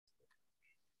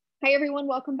Hi, everyone.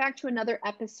 Welcome back to another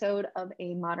episode of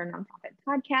a Modern Nonprofit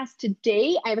podcast.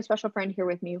 Today, I have a special friend here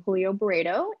with me, Julio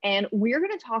Barreto, and we're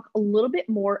going to talk a little bit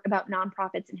more about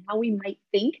nonprofits and how we might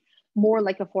think more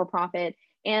like a for-profit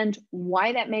and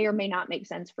why that may or may not make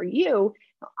sense for you.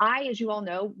 I, as you all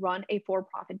know, run a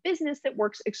for-profit business that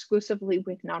works exclusively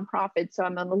with nonprofits. So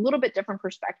I'm on a little bit different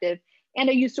perspective, and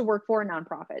I used to work for a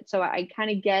nonprofit. So I kind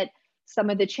of get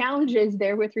some of the challenges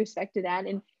there with respect to that.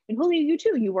 And Julio, you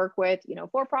too, you work with,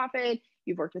 for-profit,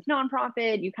 you've worked with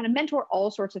nonprofit, you kind of mentor all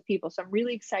sorts of people. So I'm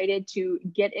really excited to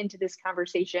get into this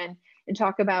conversation and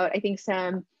talk about, I think,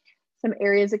 some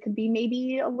areas that could be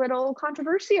maybe a little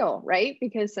controversial, right?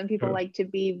 Because some people like to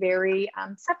be very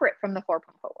separate from the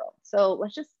for-profit world. So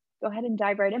let's just go ahead and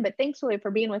dive right in. But thanks, Julio,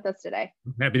 for being with us today.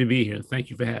 I'm happy to be here. Thank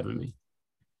you for having me.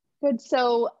 Good.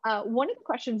 So one of the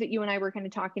questions that you and I were kind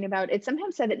of talking about, it's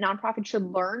sometimes said that nonprofits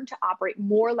should learn to operate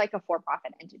more like a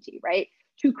for-profit entity, right?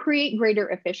 To create greater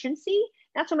efficiency,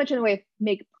 not so much in the way of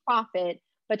make profit,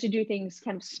 but to do things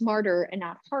kind of smarter and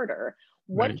not harder.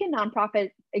 What can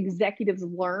nonprofit executives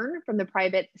learn from the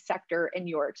private sector in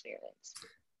your experience?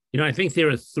 I think there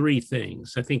are three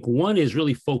things. I think one is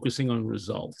really focusing on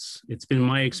results. It's been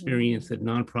my experience that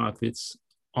nonprofits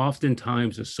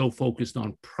oftentimes are so focused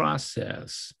on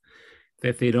process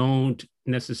that they don't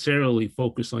necessarily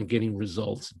focus on getting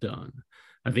results done.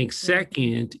 I think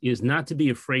second is not to be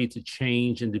afraid to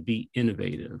change and to be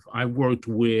innovative. I worked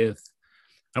with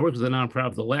a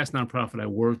nonprofit, the last nonprofit I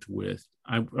worked with,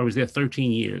 I was there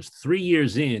 13 years. 3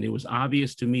 years in, it was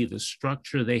obvious to me the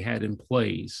structure they had in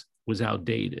place was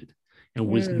outdated and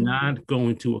was not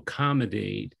going to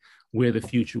accommodate where the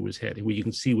future was heading, where you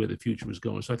can see where the future was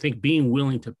going. So I think being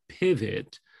willing to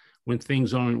pivot when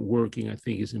things aren't working, I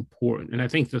think is important. And I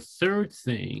think the third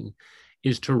thing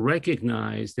is to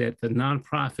recognize that the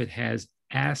nonprofit has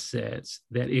assets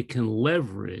that it can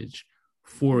leverage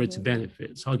for its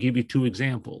benefits. I'll give you two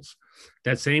examples.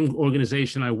 That same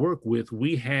organization I work with,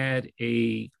 we had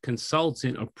a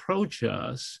consultant approach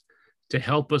us to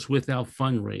help us with our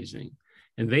fundraising.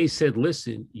 And they said,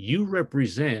 listen, you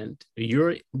represent,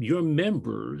 your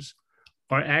members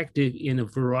are active in a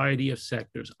variety of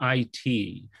sectors,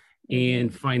 IT,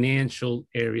 and financial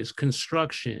areas,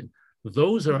 construction.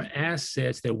 Those are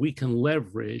assets that we can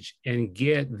leverage and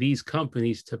get these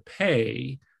companies to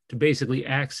pay to basically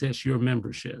access your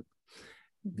membership.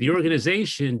 The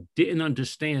organization didn't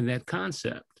understand that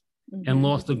concept and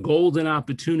lost a golden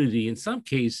opportunity in some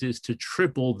cases to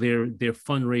triple their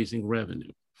fundraising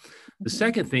revenue. The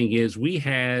second thing is we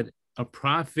had a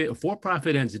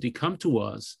for-profit entity come to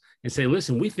us and say,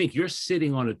 listen, we think you're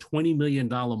sitting on a $20 million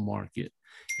market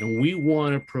and we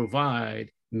want to provide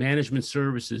management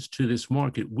services to this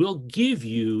market. We'll give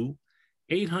you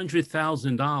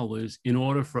 $800,000 in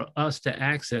order for us to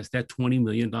access that $20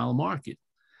 million market.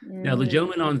 Now, the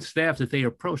gentleman on staff that they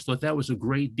approached thought that was a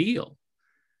great deal.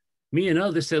 Me and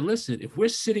others said, listen, if we're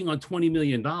sitting on $20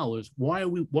 million, why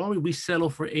would we settle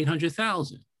for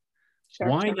 $800,000?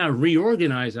 Why not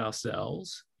reorganize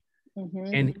ourselves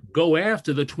and go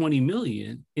after the 20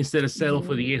 million instead of settle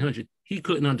for the 800? He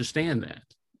couldn't understand that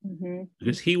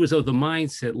because he was of the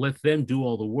mindset, let them do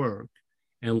all the work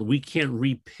and we can't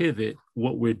repivot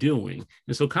what we're doing.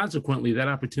 And so consequently, that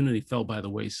opportunity fell by the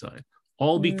wayside,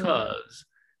 all because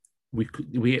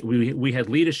we had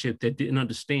leadership that didn't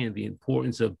understand the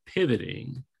importance of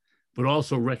pivoting, but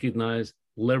also recognize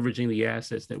leveraging the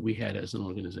assets that we had as an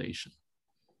organization.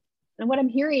 And what I'm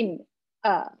hearing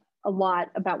a lot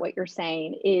about what you're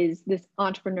saying is this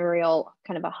entrepreneurial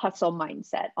kind of a hustle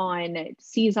mindset on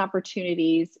seize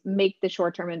opportunities, make the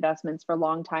short-term investments for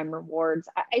long-time rewards.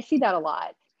 I see that a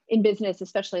lot in business,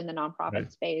 especially in the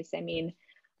nonprofit space. I mean,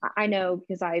 I know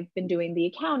because I've been doing the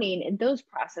accounting and those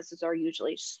processes are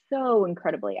usually so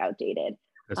incredibly outdated.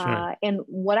 That's right. And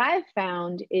what I've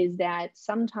found is that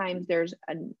sometimes there's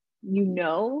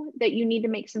that you need to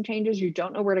make some changes, you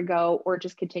don't know where to go, or it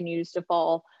just continues to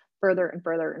fall further and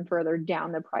further and further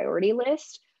down the priority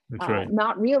list,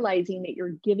 not realizing that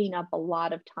you're giving up a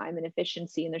lot of time and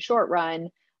efficiency in the short run,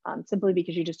 simply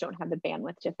because you just don't have the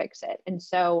bandwidth to fix it. And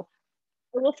so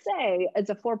I will say,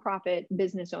 as a for-profit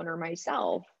business owner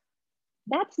myself,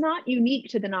 that's not unique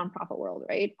to the nonprofit world,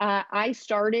 right? I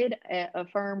started a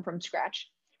firm from scratch.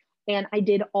 And I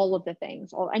did all of the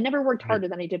things. I never worked harder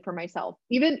than I did for myself,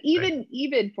 even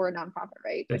for a nonprofit,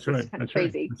 right? That's Which is kind of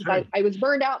crazy because I was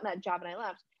burned out in that job and I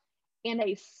left. And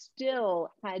I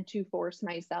still had to force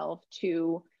myself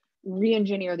to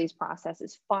re-engineer these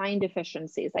processes, find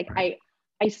efficiencies. Like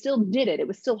I still did it. It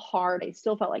was still hard. I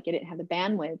still felt like I didn't have the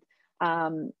bandwidth.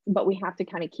 But we have to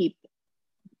kind of keep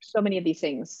so many of these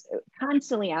things,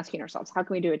 constantly asking ourselves, how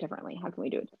can we do it differently? How can we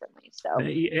do it differently? So,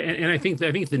 and I think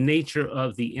the nature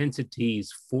of the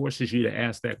entities forces you to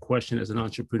ask that question as an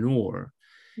entrepreneur.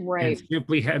 right. And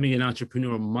simply having an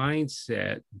entrepreneur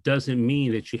mindset doesn't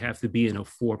mean that you have to be in a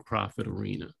for-profit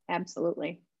arena.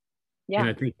 Absolutely. Yeah. And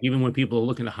I think even when people are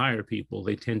looking to hire people,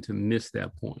 they tend to miss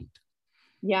that point.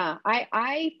 Yeah.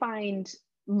 I find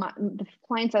the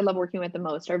clients I love working with the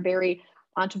most are very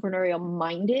entrepreneurial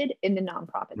minded in the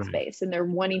nonprofit Right. space, and they're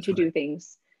wanting That's to do right.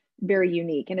 things very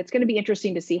unique. And it's going to be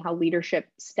interesting to see how leadership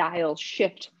styles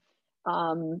shift,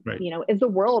 Right. you know, as the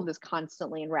world is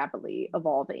constantly and rapidly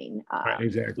evolving. Right.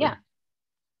 Exactly. Yeah.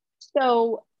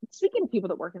 So speaking of people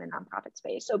that work in the nonprofit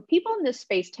space, so people in this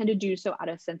space tend to do so out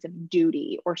of a sense of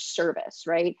duty or service,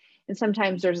 right? And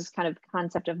sometimes there's this kind of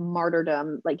concept of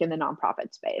martyrdom, like in the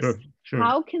nonprofit space. Sure. Sure.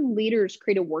 How can leaders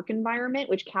create a work environment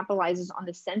which capitalizes on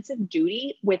the sense of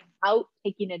duty without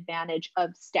taking advantage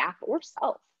of staff or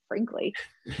self, frankly?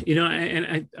 You know,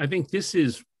 and I think this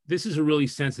is a really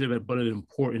sensitive but an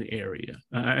important area.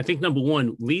 I think number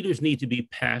one, leaders need to be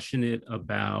passionate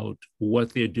about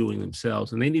what they're doing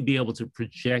themselves, and they need to be able to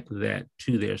project that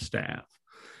to their staff.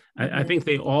 I think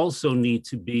they also need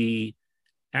to be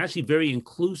actually very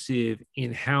inclusive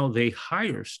in how they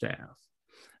hire staff.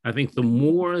 I think the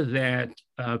more that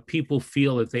people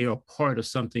feel that they are part of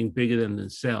something bigger than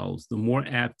themselves, the more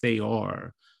apt they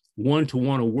are, one, to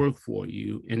want to work for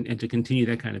you and to continue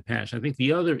that kind of passion. I think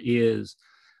the other is,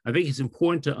 I think it's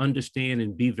important to understand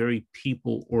and be very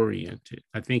people oriented.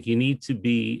 I think you need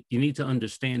to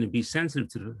understand and be sensitive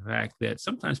to the fact that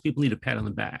sometimes people need a pat on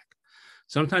the back.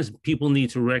 Sometimes people need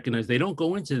to recognize they don't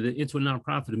go into a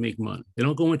nonprofit to make money. They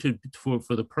don't go into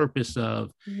for the purpose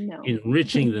of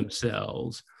enriching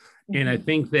themselves. And I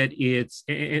think that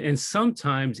and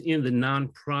sometimes in the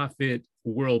nonprofit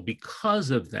world,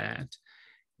 because of that,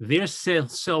 their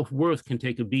self-worth can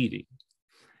take a beating.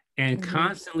 And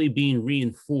constantly being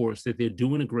reinforced that they're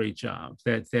doing a great job,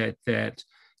 that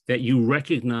you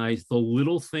recognize the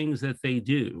little things that they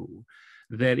do,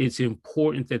 that it's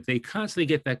important that they constantly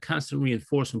get that constant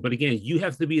reinforcement. But again, you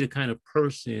have to be the kind of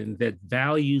person that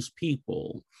values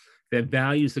people, that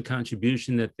values the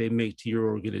contribution that they make to your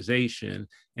organization,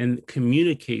 and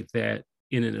communicate that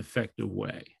in an effective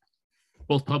way,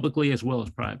 both publicly as well as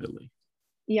privately.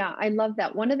 Yeah, I love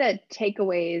that. One of the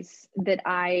takeaways that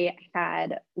I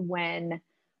had when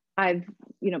I've,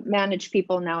 managed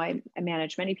people, now I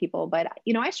manage many people, but,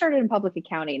 I started in public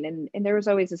accounting, and there was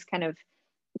always this kind of,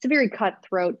 it's a very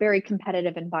cutthroat, very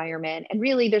competitive environment. And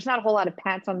really there's not a whole lot of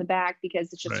pats on the back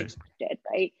because it's just expected,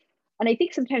 right? And I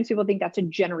think sometimes people think that's a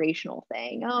generational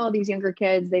thing. Oh, these younger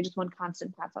kids, they just want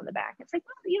constant pats on the back. It's like,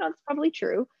 well, it's probably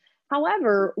true.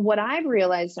 However, what I've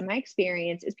realized in my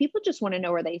experience is people just want to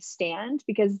know where they stand,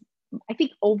 because I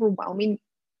think overwhelming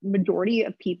majority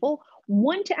of people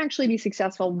want to actually be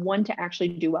successful, want to actually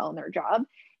do well in their job.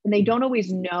 And they don't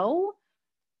always know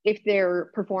if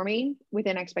they're performing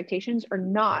within expectations or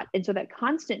not. And so that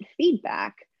constant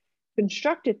feedback,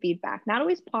 constructive feedback, not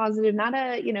always positive, not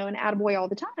an attaboy all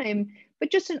the time, but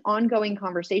just an ongoing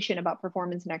conversation about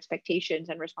performance and expectations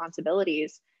and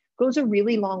responsibilities, goes a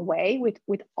really long way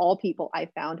with all people.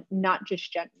 I've found, not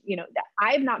just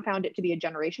I've not found it to be a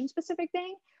generation specific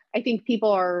thing. I think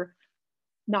people are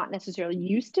not necessarily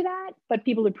used to that, but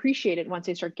people appreciate it once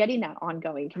they start getting that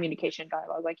ongoing communication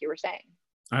dialogue, like you were saying.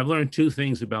 I've learned two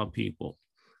things about people.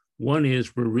 One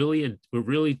is we're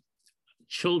really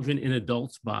children in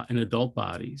adult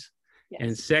bodies. Yes.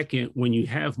 And second, when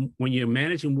you're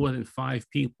managing more than 5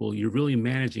 people, you're really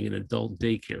managing an adult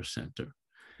daycare center.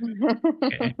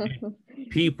 And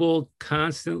people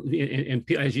constantly, and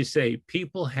as you say,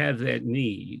 people have that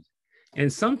need.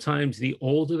 And sometimes the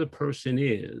older the person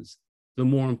is, the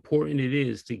more important it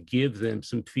is to give them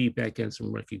some feedback and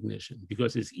some recognition,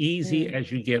 because it's easy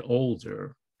as you get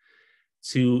older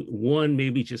to, one,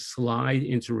 maybe just slide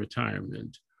into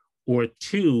retirement, or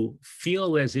 2,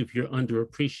 feel as if you're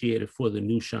underappreciated for the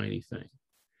new shiny thing.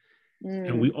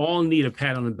 And we all need a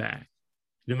pat on the back,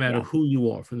 no matter who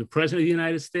you are, from the president of the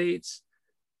United States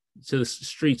to the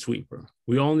street sweeper.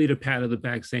 We all need a pat on the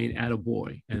back saying,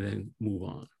 attaboy, and then move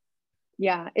on.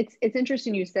 Yeah, it's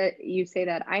interesting you say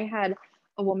that. I had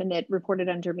a woman that reported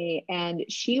under me, and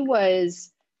she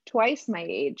was twice my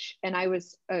age, and I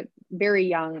was a very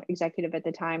young executive at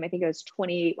the time. I think I was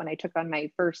 28 when I took on my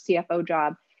first CFO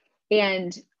job,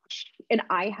 and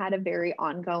I had a very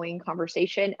ongoing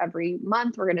conversation every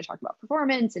month. We're going to talk about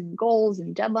performance and goals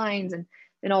and deadlines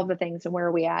and all the things and where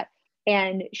are we at.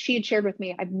 And she had shared with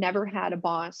me, I've never had a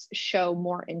boss show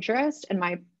more interest in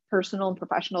my personal and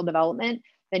professional development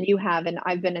than you have. And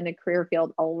I've been in a career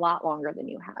field a lot longer than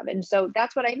you have. And so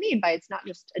that's what I mean by it's not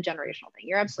just a generational thing.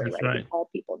 You're absolutely That's right. right. All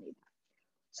people need that.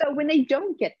 So when they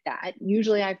don't get that,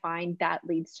 usually I find that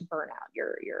leads to burnout.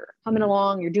 You're coming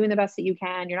along, you're doing the best that you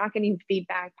can, you're not getting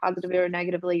feedback positively or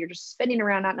negatively, you're just spinning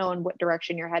around, not knowing what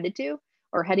direction you're headed to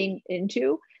or heading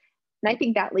into. And I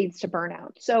think that leads to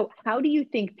burnout. So how do you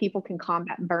think people can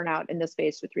combat burnout in this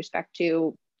space with respect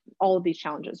to all of these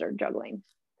challenges they're juggling?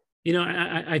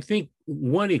 I think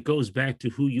one, it goes back to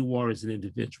who you are as an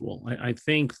individual. I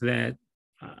think that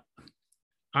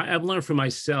I've learned for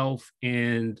myself,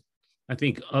 and I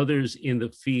think others in the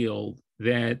field,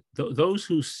 that those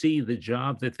who see the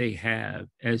job that they have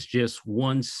as just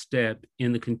one step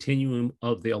in the continuum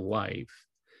of their life,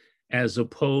 as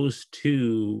opposed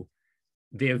to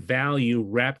their value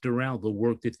wrapped around the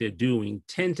work that they're doing,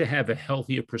 tend to have a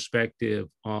healthier perspective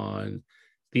on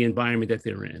the environment that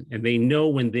they're in. And they know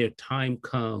when their time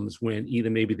comes, when either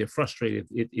maybe they're frustrated,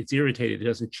 it's irritated, it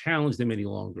doesn't challenge them any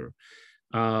longer.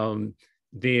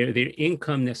 Their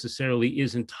income necessarily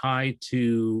isn't tied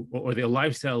to, or their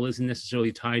lifestyle isn't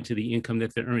necessarily tied to the income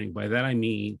that they're earning. By that, I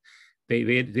mean,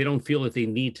 they don't feel that they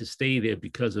need to stay there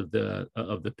because of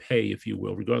the pay, if you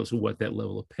will, regardless of what that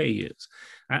level of pay is.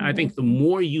 I think the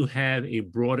more you have a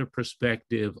broader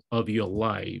perspective of your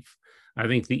life, I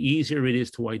think the easier it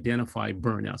is to identify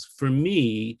burnouts. For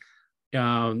me,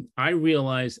 I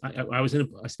realized I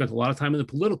spent a lot of time in the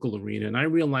political arena, and I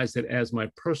realized that as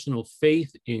my personal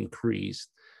faith increased,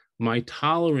 my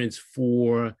tolerance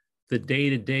for the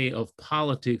day-to-day of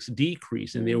politics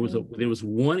decreased. And there was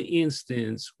one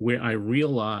instance where I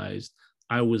realized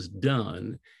I was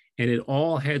done, and it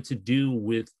all had to do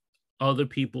with other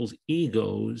people's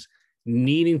egos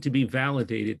needing to be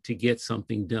validated to get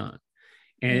something done.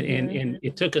 And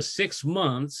it took us 6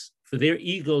 months for their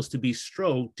egos to be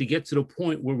stroked to get to the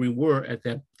point where we were at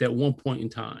that one point in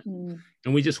time.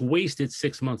 And we just wasted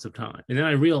 6 months of time. And then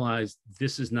I realized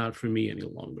this is not for me any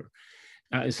longer.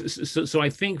 So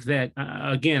I think that,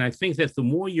 again, I think that the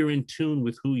more you're in tune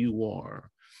with who you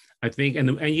are, I think,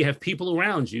 and you have people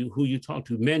around you who you talk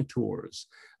to, mentors,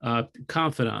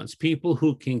 confidants, people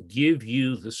who can give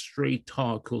you the straight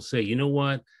talk, who'll say, you know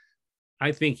what,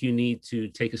 I think you need to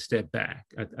take a step back.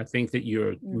 I think that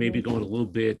you're maybe going a little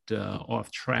bit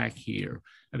off track here.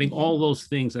 I think all those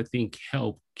things, I think,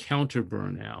 help counter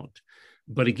burnout.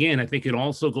 But again, I think it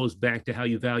also goes back to how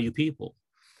you value people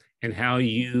and how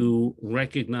you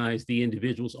recognize the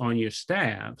individuals on your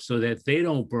staff so that they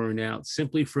don't burn out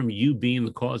simply from you being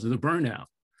the cause of the burnout.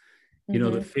 You know,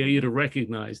 the failure to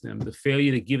recognize them, the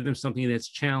failure to give them something that's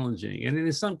challenging. And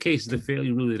in some cases, the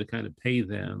failure really to kind of pay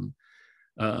them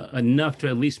enough to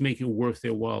at least make it worth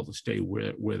their while to stay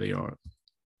where they are.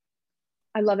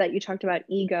 I love that you talked about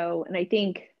ego. And I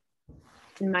think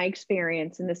in my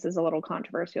experience, and this is a little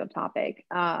controversial topic,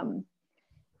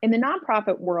 in the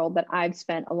nonprofit world that I've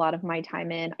spent a lot of my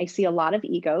time in, I see a lot of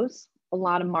egos, a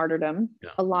lot of martyrdom,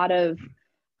 a lot of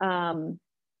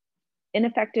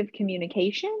ineffective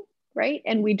communication, right?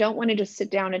 And we don't want to just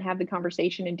sit down and have the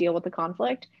conversation and deal with the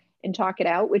conflict and talk it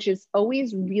out, which is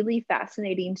always really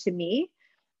fascinating to me.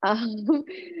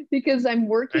 Because I'm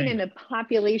working in a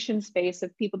population space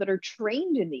of people that are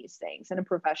trained in these things in a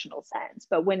professional sense.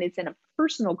 But when it's in a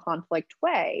personal conflict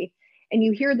way, and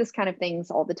you hear this kind of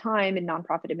things all the time in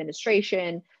nonprofit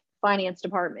administration, finance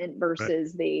department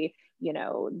versus the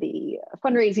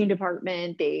fundraising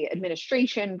department, the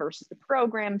administration versus the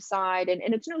program side.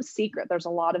 And it's no secret, there's a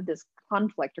lot of this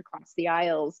conflict across the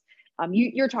aisles.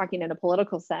 You're talking in a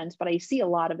political sense, but I see a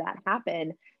lot of that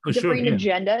happen. Differing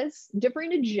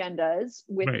agendas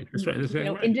with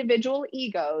individual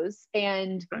egos.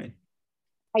 And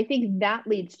I think that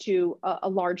leads to a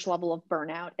large level of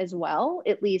burnout as well,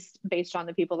 at least based on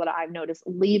the people that I've noticed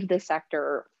leave the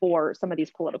sector for some of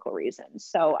these political reasons.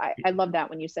 So I love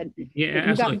that when you said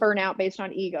you got burnout based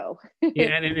on ego.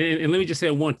 And let me just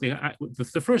say one thing.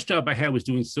 The first job I had was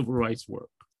doing civil rights work.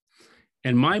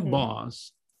 And my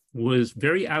boss was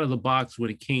very out of the box when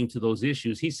it came to those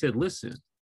issues. He said, listen,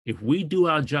 if we do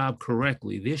our job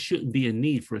correctly, there shouldn't be a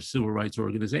need for a civil rights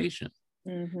organization.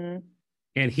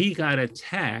 And he got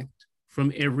attacked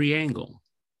from every angle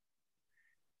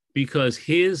because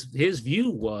his view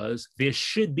was there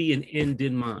should be an end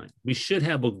in mind. We should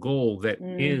have a goal that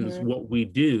ends what we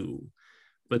do.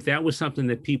 But that was something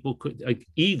that people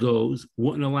egos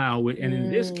wouldn't allow it. And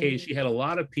in this case, you had a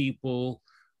lot of people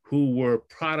who were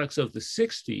products of the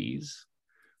 60s,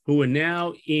 who were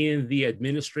now in the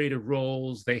administrative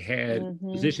roles. They had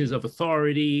positions of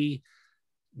authority.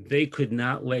 They could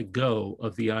not let go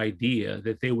of the idea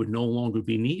that they would no longer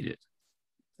be needed.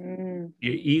 Mm.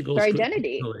 Your egos Their couldn't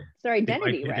identity. handle it. It's their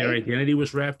identity, Their right? identity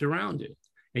was wrapped around it.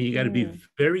 And you got to be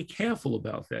very careful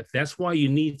about that. That's why you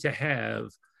need to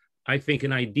have, I think,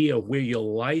 an idea of where your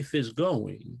life is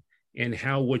going and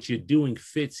how what you're doing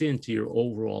fits into your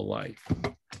overall life.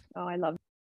 Oh, I love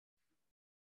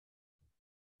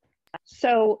that.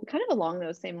 So kind of along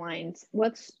those same lines,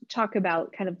 let's talk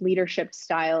about kind of leadership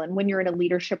style and when you're in a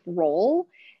leadership role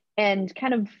and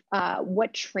kind of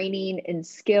what training and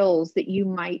skills that you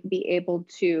might be able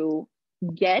to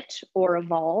get or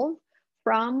evolve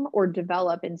from or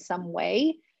develop in some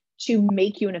way to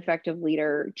make you an effective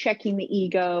leader, checking the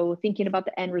ego, thinking about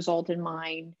the end result in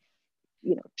mind,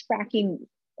 tracking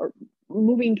or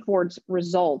moving towards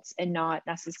results and not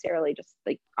necessarily just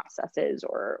like processes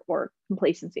or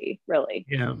complacency, really.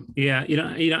 Yeah.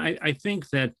 I think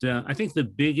that I think the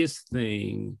biggest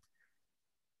thing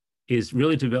is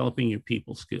really developing your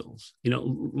people skills.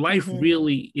 Life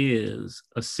really is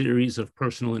a series of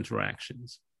personal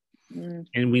interactions.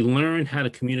 And we learn how to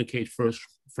communicate first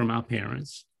from our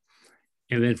parents,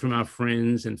 and then from our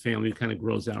friends and family kind of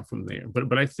grows out from there.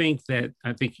 But I think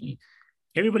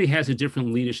everybody has a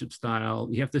different leadership style.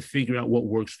 You have to figure out what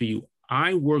works for you.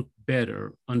 I work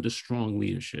better under strong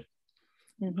leadership.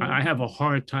 I have a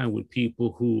hard time with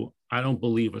people who I don't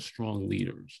believe are strong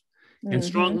leaders. And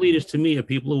strong leaders to me are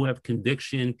people who have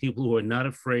conviction, people who are not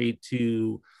afraid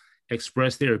to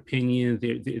express their opinion.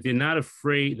 They're not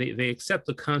afraid. They accept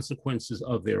the consequences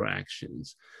of their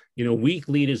actions. Weak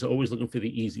leaders are always looking for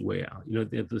the easy way out.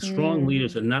 The strong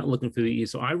leaders are not looking for the easy.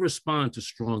 So I respond to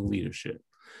strong leadership.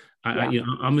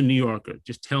 I'm a New Yorker.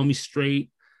 Just tell me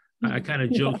straight. I kind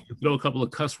of joke, throw a couple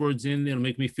of cuss words in there to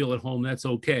make me feel at home. That's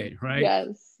okay, right?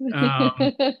 Yes.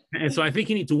 And so I think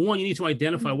you need to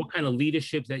identify what kind of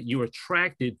leadership that you're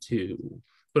attracted to,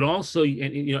 but also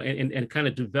and kind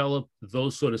of develop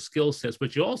those sort of skill sets.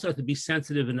 But you also have to be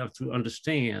sensitive enough to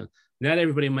understand not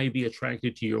everybody might be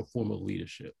attracted to your form of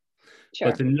leadership. Sure.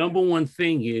 But the number one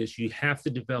thing is you have to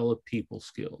develop people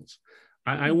skills.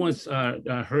 I once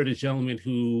heard a gentleman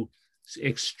who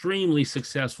extremely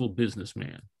successful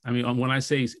businessman. I mean, when I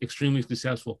say extremely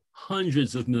successful,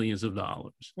 hundreds of millions of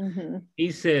dollars.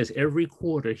 He says every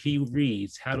quarter he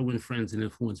reads How to Win Friends and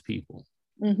Influence People.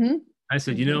 I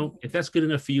said, if that's good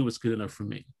enough for you, it's good enough for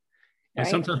me. And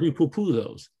sometimes we poo-poo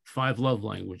those 5 love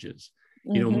languages,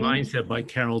 Mindset by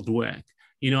Carol Dweck.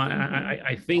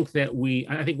 I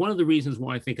think one of the reasons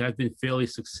why I think I've been fairly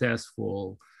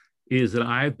successful is that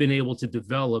I've been able to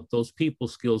develop those people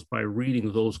skills by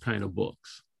reading those kind of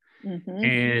books.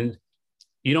 And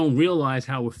you don't realize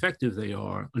how effective they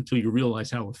are until you realize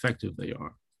how effective they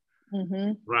are.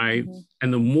 Right.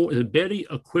 And the better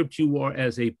equipped you are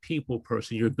as a people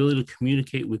person, your ability to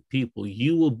communicate with people,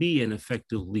 you will be an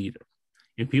effective leader.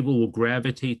 And people will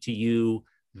gravitate to you.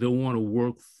 They'll want to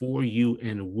work for you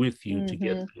and with you to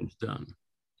get things done.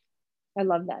 I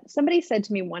love that. Somebody said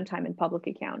to me one time in public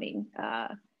accounting,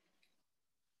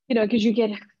 because you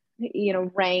get,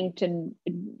 ranked and,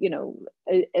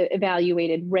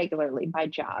 evaluated regularly by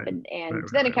job. And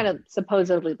then it kind of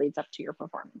supposedly leads up to your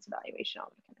performance evaluation, all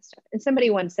that kind of stuff. And somebody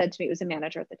once said to me, it was a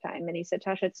manager at the time, and he said,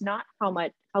 Tosha, it's not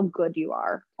how good you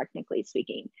are, technically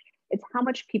speaking. It's how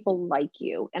much people like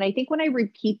you. And I think when I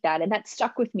repeat that, and that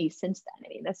stuck with me since then,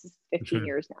 I mean, this is 15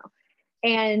 years now.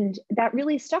 And that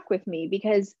really stuck with me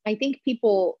because I think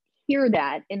people hear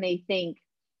that and they think,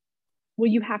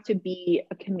 well, you have to be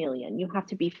a chameleon. You have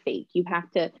to be fake. You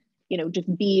have to,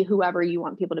 just be whoever you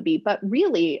want people to be. But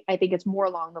really, I think it's more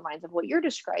along the lines of what you're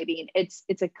describing. It's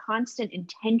a constant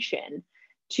intention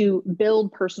to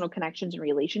build personal connections and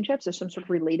relationships. There's some sort of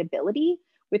relatability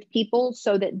with people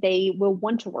so that they will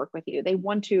want to work with you. They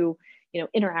want to,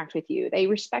 interact with you. They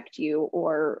respect you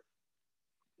or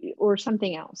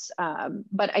something else.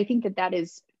 But I think that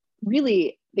is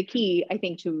really the key, I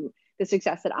think, to the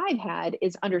success that I've had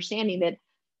is understanding that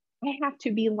I have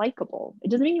to be likable.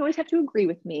 It doesn't mean you always have to agree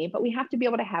with me, but we have to be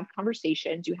able to have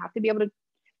conversations. You have to be able to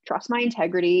trust my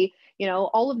integrity,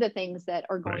 all of the things that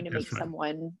are going to make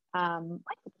someone likable,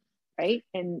 right?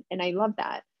 And I love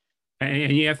that.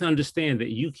 And you have to understand that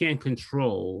you can't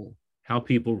control how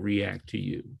people react to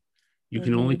you. You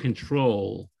can only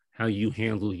control how you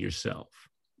handle yourself.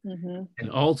 And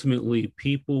ultimately,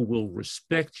 people will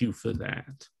respect you for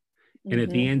that. And at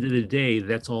the end of the day,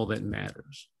 that's all that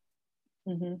matters.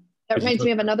 That reminds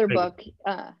me of another book,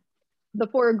 The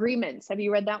 4 Agreements. Have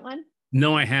you read that one?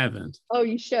 No, I haven't. Oh,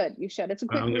 you should. It's a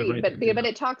quick read, but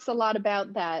it talks a lot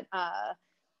about that,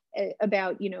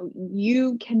 about,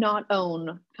 you cannot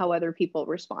own how other people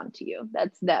respond to you.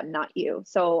 That's them, not you.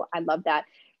 So I love that.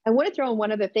 I want to throw in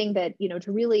one other thing that,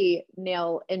 to really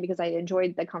nail, and because I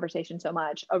enjoyed the conversation so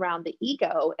much around the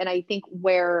ego. And I think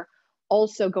where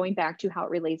also going back to how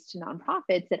it relates to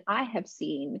nonprofits that I have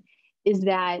seen is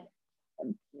that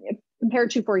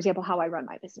compared to, for example, how I run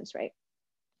my business, right?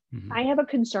 Mm-hmm. I have a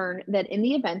concern that in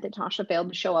the event that Tosha failed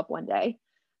to show up one day,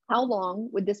 how long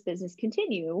would this business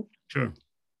continue? Sure.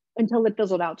 Until it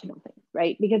fizzled out to nothing,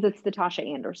 right? Because it's the Tosha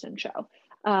Anderson show.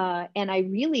 And I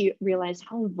really realized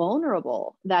how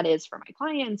vulnerable that is for my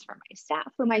clients, for my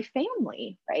staff, for my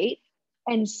family, right?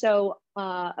 And so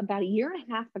about a year and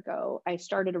a half ago, I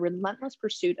started a relentless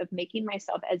pursuit of making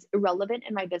myself as irrelevant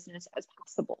in my business as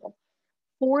possible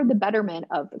for the betterment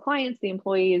of the clients, the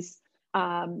employees,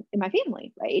 and my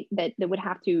family, right? That would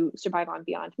have to survive on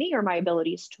beyond me or my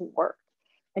abilities to work.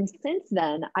 And since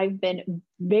then, I've been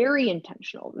very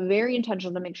intentional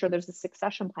to make sure there's a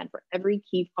succession plan for every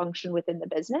key function within the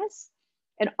business.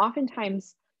 And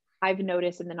oftentimes I've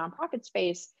noticed in the nonprofit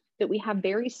space that we have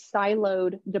very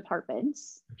siloed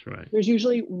departments. That's right. There's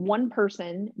usually one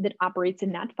person that operates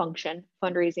in that function,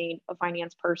 fundraising, a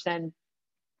finance person,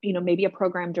 maybe a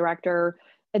program director,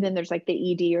 and then there's like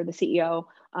the ED or the CEO.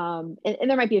 And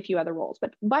there might be a few other roles,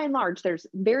 but by and large, there's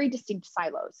very distinct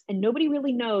silos and nobody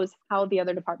really knows how the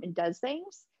other department does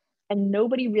things. And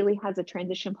nobody really has a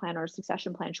transition plan or a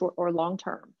succession plan, short or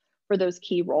long-term, for those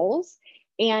key roles.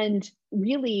 And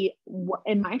really,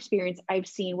 in my experience, I've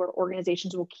seen where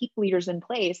organizations will keep leaders in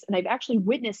place. And I've actually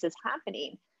witnessed this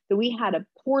happening, that we had a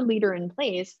poor leader in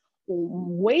place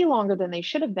way longer than they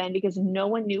should have been because no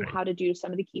one knew how to do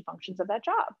some of the key functions of that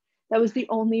job. That was the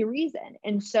only reason.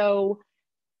 And so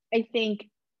I think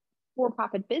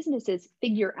for-profit businesses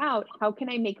figure out, how can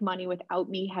I make money without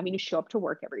me having to show up to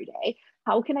work every day?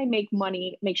 How can I make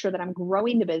money, make sure that I'm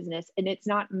growing the business and it's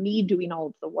not me doing all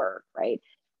of the work, right?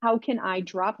 How can I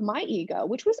drop my ego,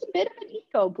 which was a bit of an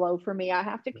ego blow for me. I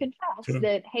have to confess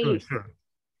that, hey,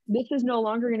 this is no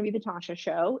longer going to be the Tosha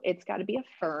show. It's got to be a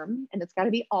firm and it's got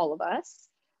to be all of us.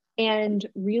 And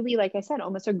really, like I said,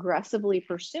 almost aggressively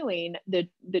pursuing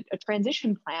a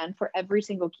transition plan for every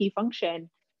single key function.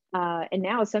 And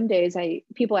now some days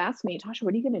people ask me, Tosha,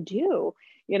 what are you going to do?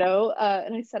 And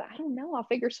I said, I don't know, I'll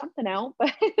figure something out,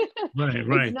 but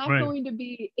it's not going to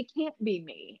be, it can't be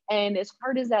me. And as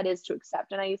hard as that is to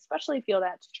accept, and I especially feel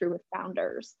that's true with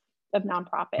founders of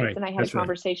nonprofits. And I had a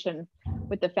conversation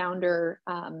with the founder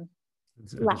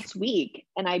last week,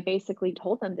 and I basically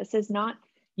told them, this is not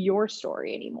your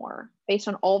story anymore. Based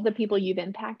on all the people you've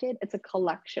impacted, it's a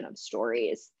collection of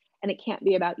stories and it can't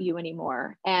be about you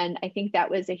anymore. And I think that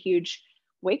was a huge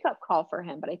wake-up call for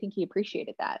him, but I think he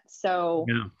appreciated that. So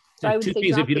I would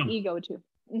say drop the ego too.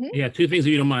 Mm-hmm. Yeah, two things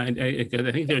if you don't mind. I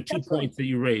think there are two points that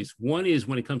you raised. One is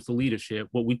when it comes to leadership,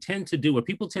 what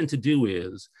people tend to do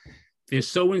is they're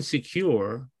so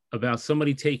insecure about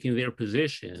somebody taking their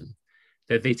position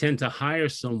that they tend to hire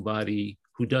somebody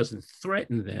who doesn't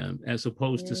threaten them as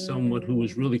opposed to someone who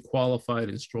is really qualified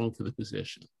and strong for the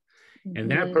position.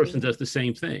 And that person does the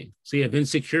same thing. So you have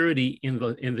insecurity in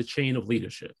the chain of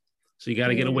leadership. So you got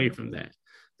to get away from that.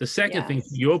 The second thing,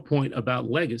 your point about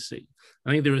legacy,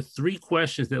 I think there are three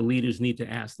questions that leaders need to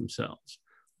ask themselves.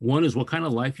 One is what kind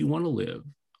of life you want to live.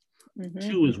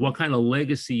 Two is what kind of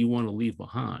legacy you want to leave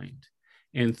behind.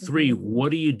 And three,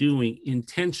 what are you doing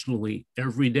intentionally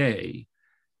every day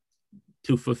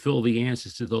to fulfill the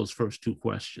answers to those first two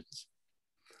questions?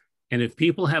 And if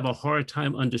people have a hard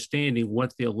time understanding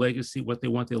what they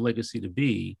want their legacy to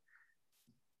be,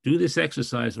 do this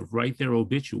exercise of write their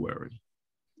obituary.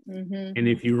 And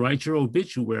if you write your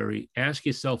obituary, ask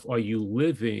yourself, are you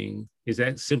living? Is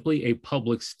that simply a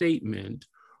public statement,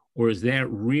 or is that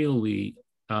really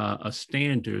a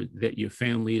standard that your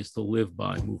family is to live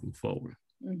by moving forward?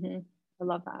 I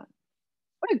love that.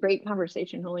 What a great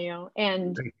conversation, Julio.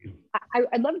 And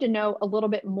I'd love to know a little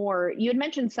bit more. You had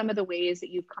mentioned some of the ways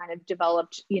that you've kind of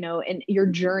developed, in your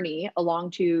journey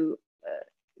along to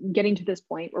getting to this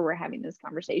point where we're having this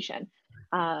conversation.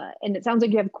 And it sounds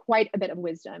like you have quite a bit of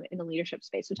wisdom in the leadership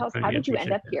space. So tell us, how did you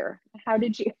end up here? How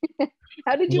did you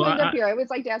end up here? I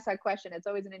always like to ask that question. It's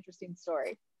always an interesting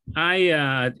story.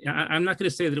 I'm not going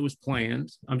to say that it was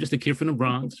planned. I'm just a kid from the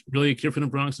Bronx, really a kid from the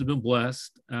Bronx who's been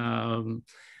blessed.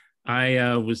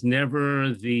 I was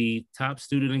never the top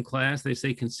student in class. They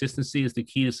say consistency is the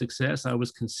key to success. I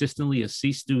was consistently a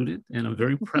C student, and I'm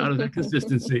very proud of that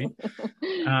consistency.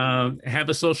 Have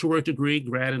a social work degree,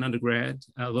 grad and undergrad,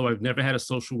 although I've never had a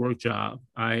social work job.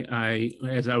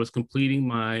 As I was completing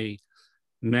my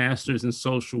master's in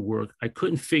social work, I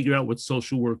couldn't figure out what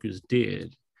social workers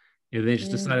did. And then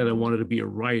just decided I wanted to be a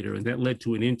writer. And that led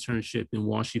to an internship in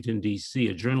Washington, D.C.,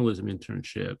 a journalism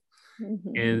internship.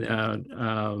 And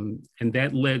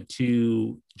that led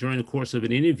to, during the course of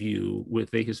an interview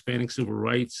with a Hispanic civil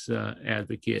rights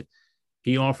advocate,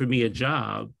 he offered me a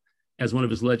job as one of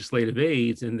his legislative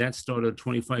aides, and that started a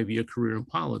 25-year career in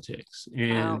politics.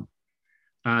 And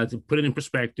to put it in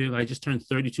perspective, I just turned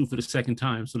 32 for the second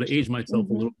time, so to age myself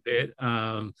a little bit.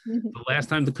 The last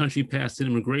time the country passed an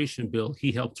immigration bill,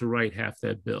 he helped to write half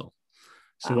that bill.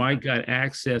 So I got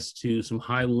access to some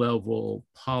high-level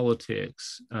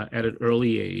politics at an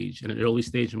early age, at an early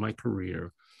stage in my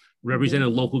career, represented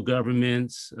local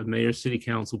governments, mayor, city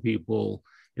council people,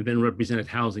 and then represented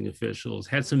housing officials.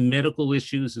 Had some medical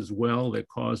issues as well that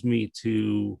caused me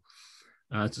to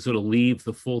sort of leave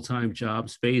the full-time job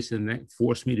space, and that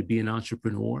forced me to be an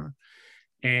entrepreneur.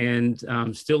 And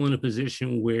I'm still in a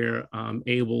position where I'm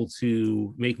able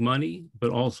to make money, but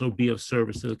also be of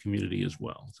service to the community as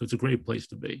well. So it's a great place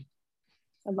to be.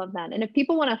 I love that. And if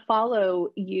people want to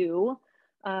follow you,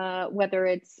 whether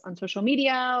it's on social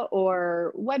media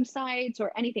or websites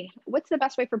or anything, what's the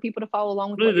best way for people to follow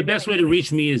along with really, the best way to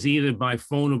reach me is either by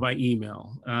phone or by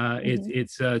email. If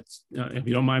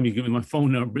you don't mind me giving my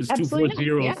phone number, it's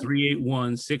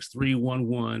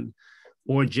 240-381-6311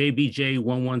 or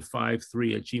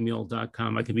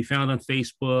jbj1153@gmail.com. I can be found on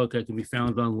Facebook. I can be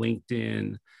found on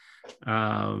LinkedIn.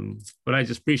 But I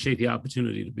just appreciate the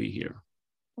opportunity to be here.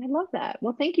 I love that.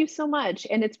 Well, thank you so much.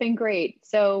 And it's been great.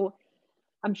 So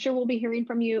I'm sure we'll be hearing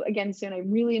from you again soon. I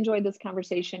really enjoyed this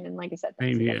conversation. And like I said,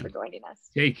 thanks again for joining us.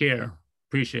 Take care.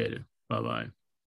 Appreciate it. Bye-bye.